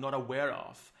that I'm not aware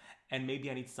of, and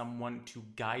maybe I need someone to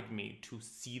guide me to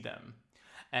see them.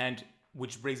 And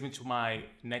which brings me to my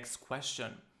next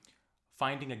question,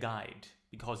 finding a guide,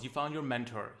 because you found your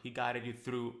mentor, he guided you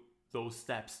through those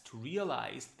steps to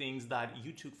realize things that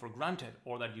you took for granted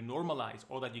or that you normalized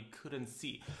or that you couldn't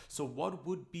see. So what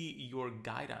would be your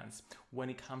guidance when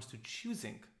it comes to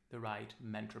choosing the right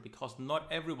mentor? Because not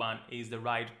everyone is the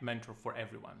right mentor for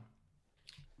everyone.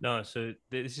 No, so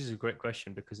this is a great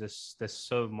question, because there's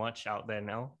so much out there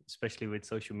now, especially with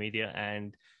social media,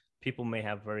 and people may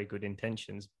have very good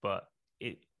intentions, but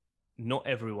not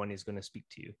everyone is going to speak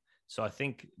to you. So I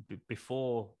think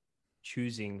before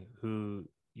choosing who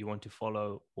you want to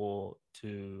follow or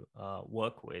to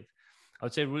work with, I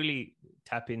would say really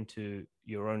tap into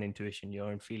your own intuition,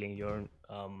 your own feeling,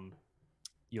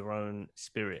 your own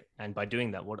spirit. And by doing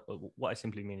that, what I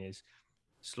simply mean is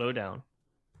slow down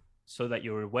so that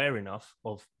you're aware enough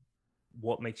of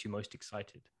what makes you most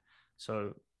excited.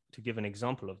 So to give an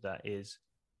example of that is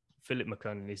Philip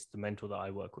McKernan is the mentor that I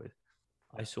work with.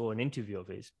 I saw an interview of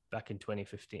his back in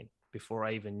 2015, before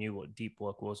I even knew what deep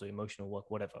work was or emotional work,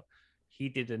 whatever. He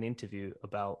did an interview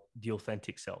about the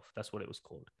authentic self. That's what it was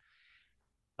called.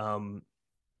 And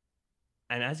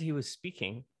as he was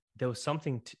speaking, there was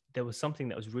something that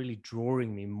was really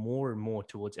drawing me more and more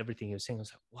towards everything he was saying. I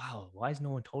was like, wow, why has no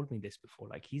one told me this before?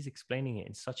 Like, he's explaining it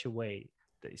in such a way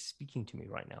that is speaking to me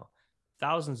right now.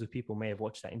 Thousands of people may have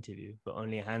watched that interview, but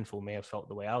only a handful may have felt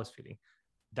the way I was feeling.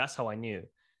 That's how I knew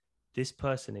this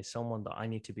person is someone that I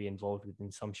need to be involved with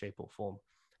in some shape or form.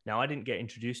 Now, I didn't get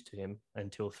introduced to him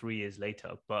until 3 years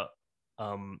later, but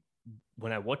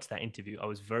when I watched that interview, I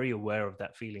was very aware of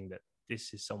that feeling that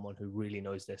this is someone who really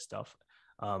knows their stuff.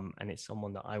 And it's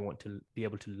someone that I want to be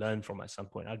able to learn from at some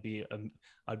point. I'd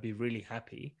be really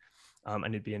happy, and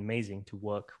it'd be amazing to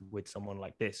work with someone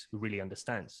like this who really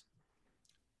understands.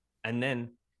 And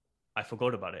then I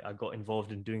forgot about it. I got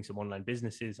involved in doing some online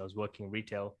businesses. I was working in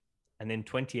retail. And then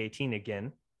 2018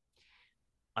 again,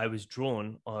 I was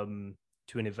drawn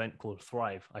to an event called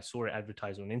Thrive. I saw it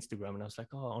advertised on Instagram, and I was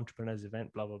like, oh, entrepreneurs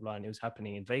event, blah, blah, blah. And it was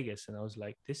happening in Vegas. And I was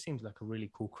like, this seems like a really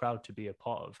cool crowd to be a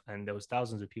part of. And there was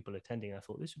thousands of people attending. I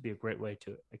thought this would be a great way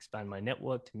to expand my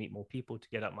network, to meet more people, to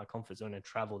get out my comfort zone and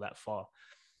travel that far.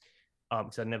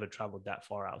 Because I'd never traveled that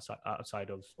far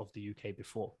outside of the UK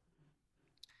before.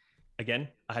 Again,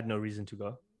 I had no reason to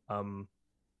go.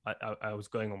 I was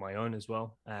going on my own as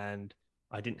well. And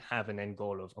I didn't have an end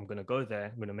goal of, I'm going to go there,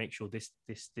 I'm going to make sure this,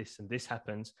 and this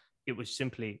happens. It was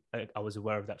simply, I was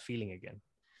aware of that feeling again.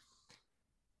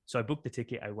 So I booked the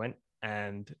ticket, I went,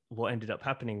 and what ended up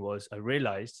happening was I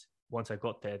realized once I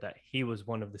got there that he was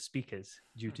one of the speakers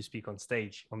due to speak on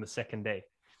stage on the second day.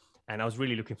 And I was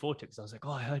really looking forward to it, because I was like,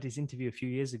 oh, I heard his interview a few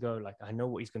years ago. Like, I know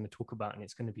what he's going to talk about, and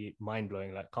it's going to be mind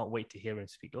blowing. Like, can't wait to hear him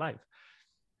speak live.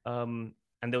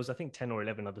 And there was, I think, 10 or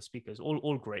 11 other speakers,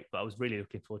 all great, but I was really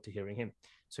looking forward to hearing him.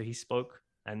 So he spoke.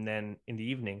 And then in the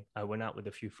evening, I went out with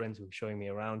a few friends who were showing me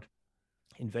around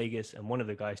in Vegas. And one of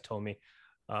the guys told me,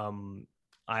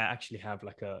 I actually have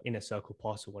like a inner circle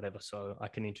pass or whatever, so I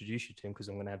can introduce you to him because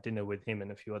I'm going to have dinner with him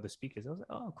and a few other speakers. I was like,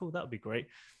 oh, cool, that would be great.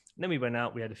 And then we went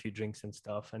out, we had a few drinks and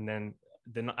stuff. And then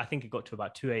I think it got to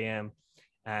about 2 a.m.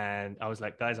 And I was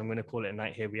like, guys, I'm going to call it a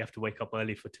night here. We have to wake up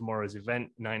early for tomorrow's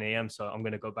event, 9 a.m. So I'm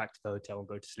going to go back to the hotel and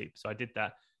go to sleep. So I did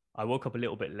that. I woke up a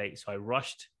little bit late. So I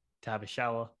rushed to have a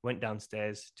shower, went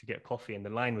downstairs to get coffee, and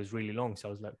the line was really long. So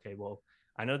I was like, okay, well,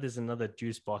 I know there's another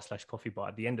juice bar / coffee bar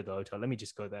at the end of the hotel. Let me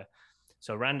just go there.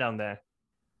 So I ran down there.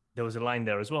 There was a line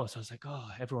there as well. So I was like, oh,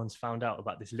 everyone's found out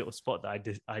about this little spot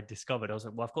that I discovered. I was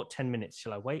like, well, I've got 10 minutes.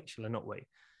 Shall I wait? Shall I not wait?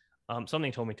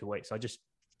 Something told me to wait. So I just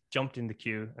jumped in the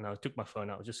queue and I took my phone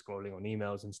out. I was just scrolling on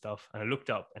emails and stuff. And I looked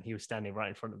up and he was standing right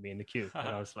in front of me in the queue. And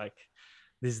I was like,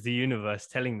 this is the universe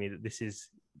telling me that this is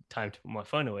time to put my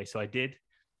phone away. So I did.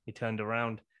 He turned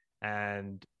around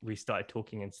and we started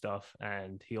talking and stuff.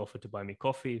 And he offered to buy me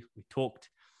coffee. We talked.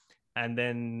 And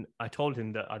then I told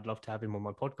him that I'd love to have him on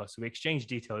my podcast. So we exchanged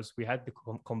details. We had the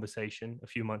conversation a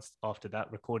few months after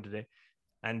that, recorded it.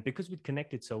 And because we'd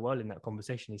connected so well in that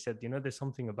conversation, he said, there's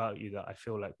something about you that I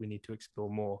feel like we need to explore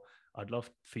more. I'd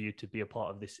love for you to be a part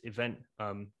of this event,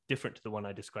 different to the one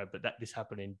I described, but this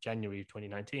happened in January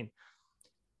 2019.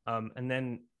 And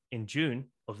then in June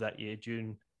of that year,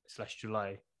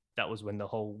 June/July, that was when the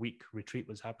whole week retreat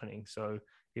was happening. So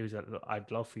he was like, look,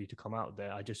 I'd love for you to come out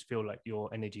there. I just feel like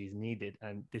your energy is needed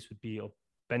and this would be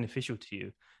beneficial to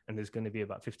you. And there's going to be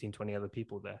about 15, 20 other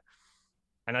people there.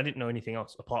 And I didn't know anything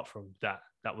else apart from that.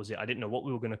 That was it. I didn't know what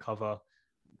we were going to cover,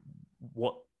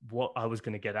 what I was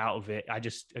going to get out of it.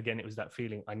 Again, it was that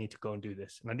feeling, I need to go and do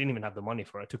this. And I didn't even have the money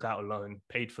for it. I took out a loan,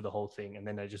 paid for the whole thing. And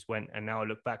then I just went. And now I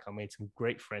look back, I made some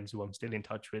great friends who I'm still in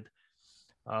touch with.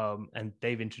 And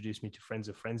they've introduced me to friends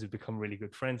of friends who've become really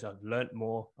good friends. I've learned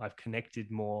more. I've connected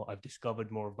more. I've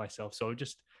discovered more of myself. So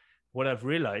just what I've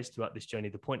realized throughout this journey,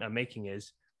 the point I'm making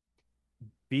is,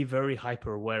 be very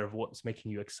hyper aware of what's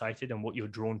making you excited and what you're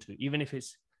drawn to, even if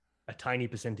it's a tiny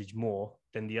percentage more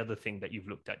than the other thing that you've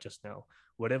looked at just now.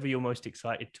 Whatever you're most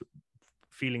excited to,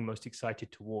 feeling most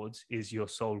excited towards, is your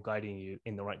soul guiding you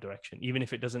in the right direction. Even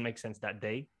if it doesn't make sense that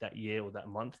day, that year, or that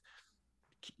month,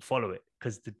 follow it,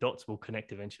 because the dots will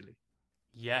connect eventually.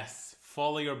 Yes,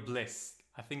 follow your bliss.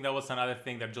 I think that was another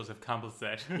thing that Joseph Campbell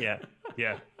said.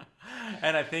 Yeah.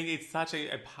 And I think it's such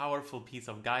a powerful piece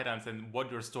of guidance. And what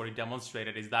your story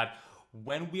demonstrated is that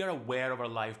when we are aware of our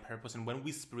life purpose and when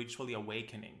we spiritually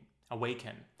awaken,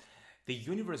 the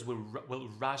universe will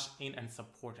rush in and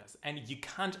support us. And you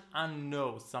can't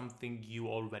unknow something you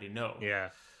already know. Yeah.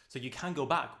 So you can't go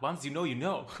back. Once you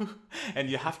know. And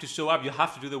you have to show up. You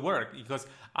have to do the work. Because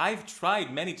I've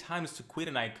tried many times to quit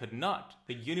and I could not.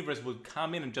 The universe will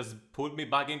come in and just put me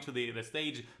back into the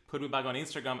stage, put me back on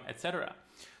Instagram, etc.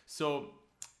 So,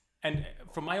 and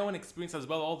from my own experience as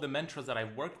well, all the mentors that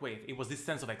I've worked with, it was this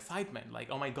sense of excitement. Like,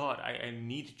 oh my God, I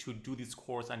need to do this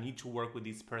course. I need to work with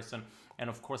this person. And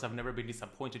of course, I've never been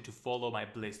disappointed to follow my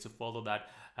bliss, to follow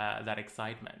that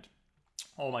excitement.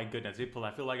 Oh my goodness, Vipul,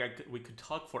 I feel like we could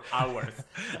talk for hours.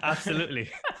 Absolutely.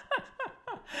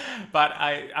 But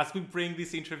as we bring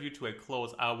this interview to a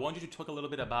close, I want you to talk a little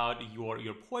bit about your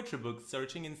poetry book,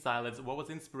 Searching in Silence. What was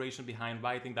the inspiration behind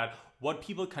writing that? What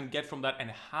people can get from that, and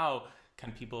how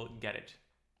can people get it?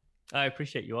 I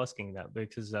appreciate you asking that,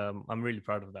 because I'm really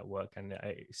proud of that work, and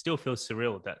it still feels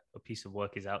surreal that a piece of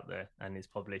work is out there and is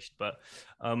published. But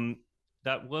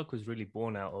that work was really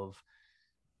born out of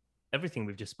everything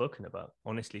we've just spoken about,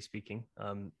 honestly speaking.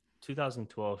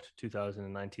 2012 to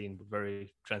 2019 were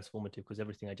very transformative, because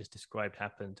everything I just described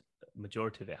happened.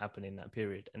 Majority of it happened in that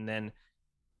period. And then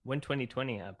when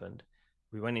 2020 happened,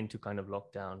 we went into kind of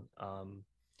lockdown,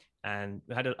 and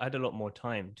I had a lot more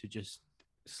time to just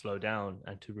slow down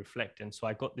and to reflect. And so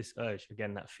I got this urge,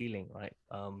 again, that feeling, right?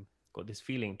 Got this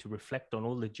feeling to reflect on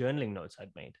all the journaling notes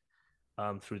I'd made,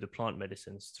 through the plant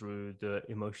medicines, through the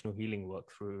emotional healing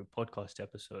work, through podcast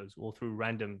episodes, or through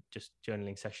random just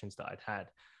journaling sessions that I'd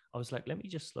had. I was like, let me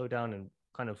just slow down and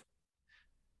kind of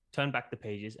turn back the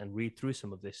pages and read through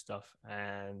some of this stuff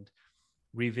and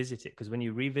revisit it. Because when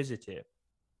you revisit it,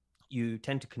 you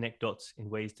tend to connect dots in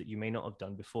ways that you may not have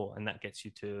done before. And that gets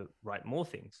you to write more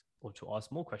things, or to ask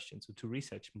more questions, or to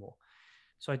research more.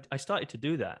 So I started to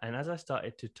do that. And as I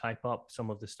started to type up some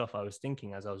of the stuff I was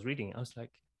thinking as I was reading, I was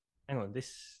like, hang on,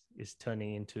 this is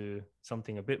turning into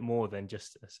something a bit more than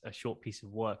just a short piece of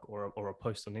work or a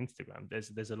post on Instagram.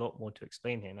 There's a lot more to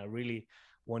explain here. And I really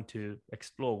want to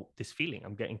explore this feeling.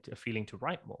 I'm getting a feeling to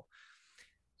write more.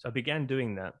 So I began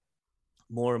doing that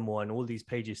more and more. And all these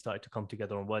pages started to come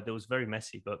together on Word. It was very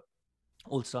messy, but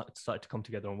all started to come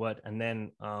together on Word. And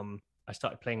then I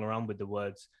started playing around with the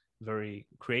words very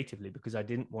creatively, because I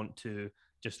didn't want to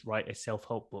just write a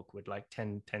self-help book with like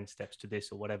 10 steps to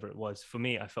this or whatever it was. For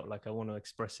me, I felt like I want to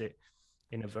express it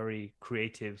in a very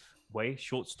creative way.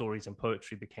 Short stories and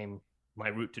poetry became my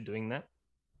route to doing that.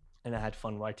 And I had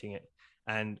fun writing it.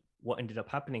 And what ended up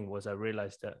happening was I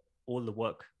realized that all the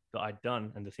work that I'd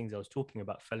done and the things I was talking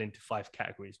about fell into 5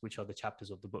 categories, which are the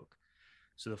chapters of the book.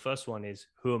 So the first one is,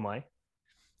 who am I?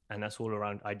 And that's all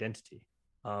around identity.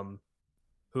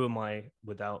 Who am I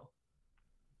without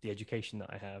the education that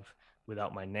I have,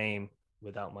 without my name,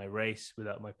 without my race,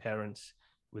 without my parents,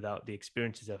 without the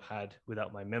experiences I've had,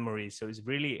 without my memories? So it's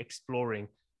really exploring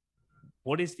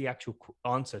what is the actual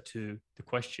answer to the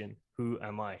question, who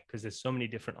am I? Because there's so many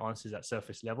different answers at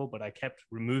surface level, but I kept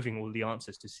removing all the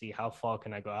answers to see how far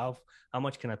can I go, how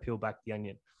much can I peel back the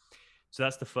onion. So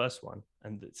that's the first one.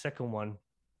 And the second one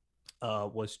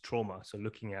was trauma. So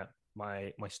looking at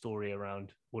my story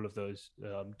around all of those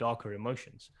darker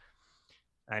emotions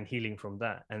and healing from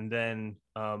that. And then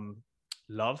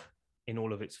love in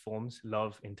all of its forms,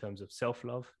 love in terms of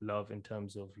self-love, love in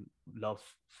terms of love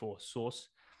for source,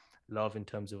 love in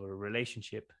terms of a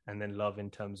relationship, and then love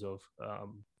in terms of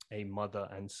a mother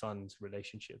and son's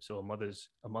relationship. So a mother's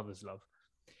love.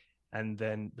 And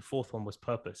then the fourth one was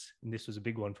purpose. And this was a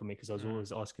big one for me because I was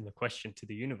always asking the question to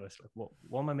the universe, like,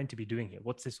 what am I meant to be doing here?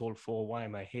 What's this all for? Why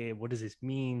am I here? What does this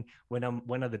mean? When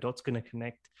are the dots going to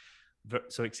connect?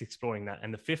 So it's exploring that.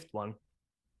 And the fifth one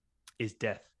is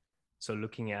death. So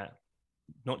looking at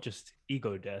not just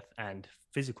ego death and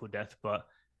physical death, but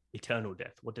eternal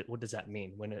death. What does that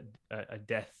mean when a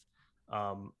death,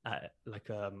 like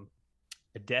a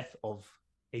death of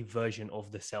a version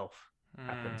of the self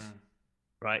happens,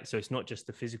 right? So it's not just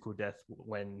the physical death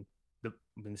when the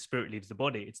spirit leaves the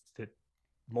body, it's the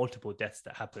multiple deaths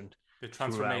that happened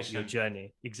throughout your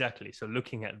journey. Exactly. So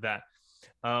looking at that.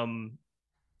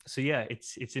 So yeah,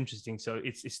 it's interesting. So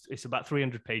it's about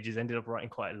 300 pages, ended up writing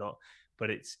quite a lot, but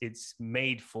it's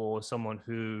made for someone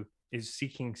who is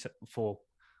seeking for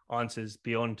answers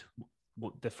beyond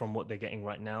from what they're getting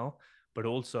right now, but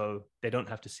also they don't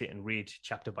have to sit and read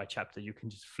chapter by chapter. You can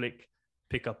just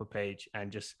pick up a page and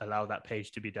just allow that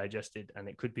page to be digested. And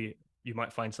it could be, you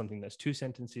might find something that's 2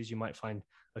 sentences, you might find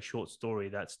a short story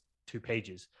that's 2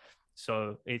 pages.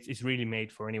 So it's really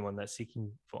made for anyone that's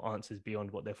seeking for answers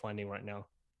beyond what they're finding right now.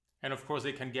 And of course,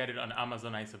 they can get it on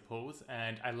Amazon, I suppose.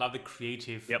 And I love the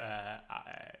creative,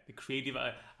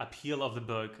 appeal of the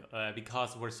book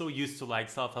because we're so used to like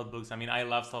self-help books. I mean, I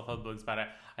love self-help books, but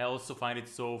I also find it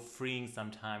so freeing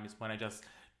sometimes when I just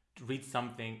read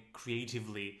something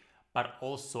creatively, but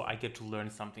also I get to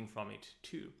learn something from it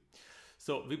too.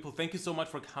 So Vipul, thank you so much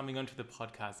for coming onto the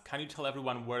podcast. Can you tell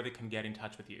everyone where they can get in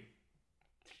touch with you?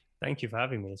 Thank you for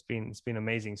having me. It's been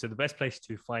amazing. So the best place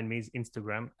to find me is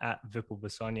Instagram at Vipul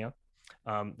Bhesania.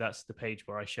 That's the page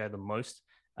where I share the most.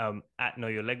 At Know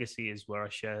Your Legacy is where I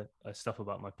share stuff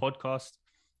about my podcast,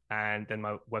 and then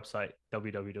my website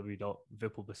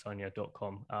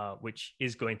www.vipulbhesania.com, which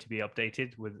is going to be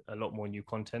updated with a lot more new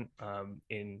content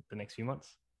in the next few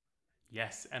months.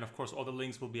 Yes, and of course all the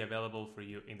links will be available for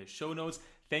you in the show notes.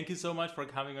 Thank you so much for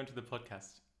coming onto the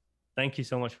podcast. Thank you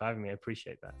so much for having me. I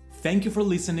appreciate that. Thank you for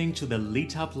listening to the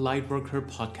Lit Up Lightworker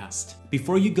podcast.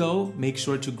 Before you go, make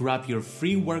sure to grab your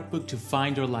free workbook to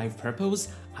find your life purpose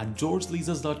at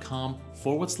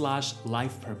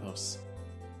georgelizas.com/life purpose.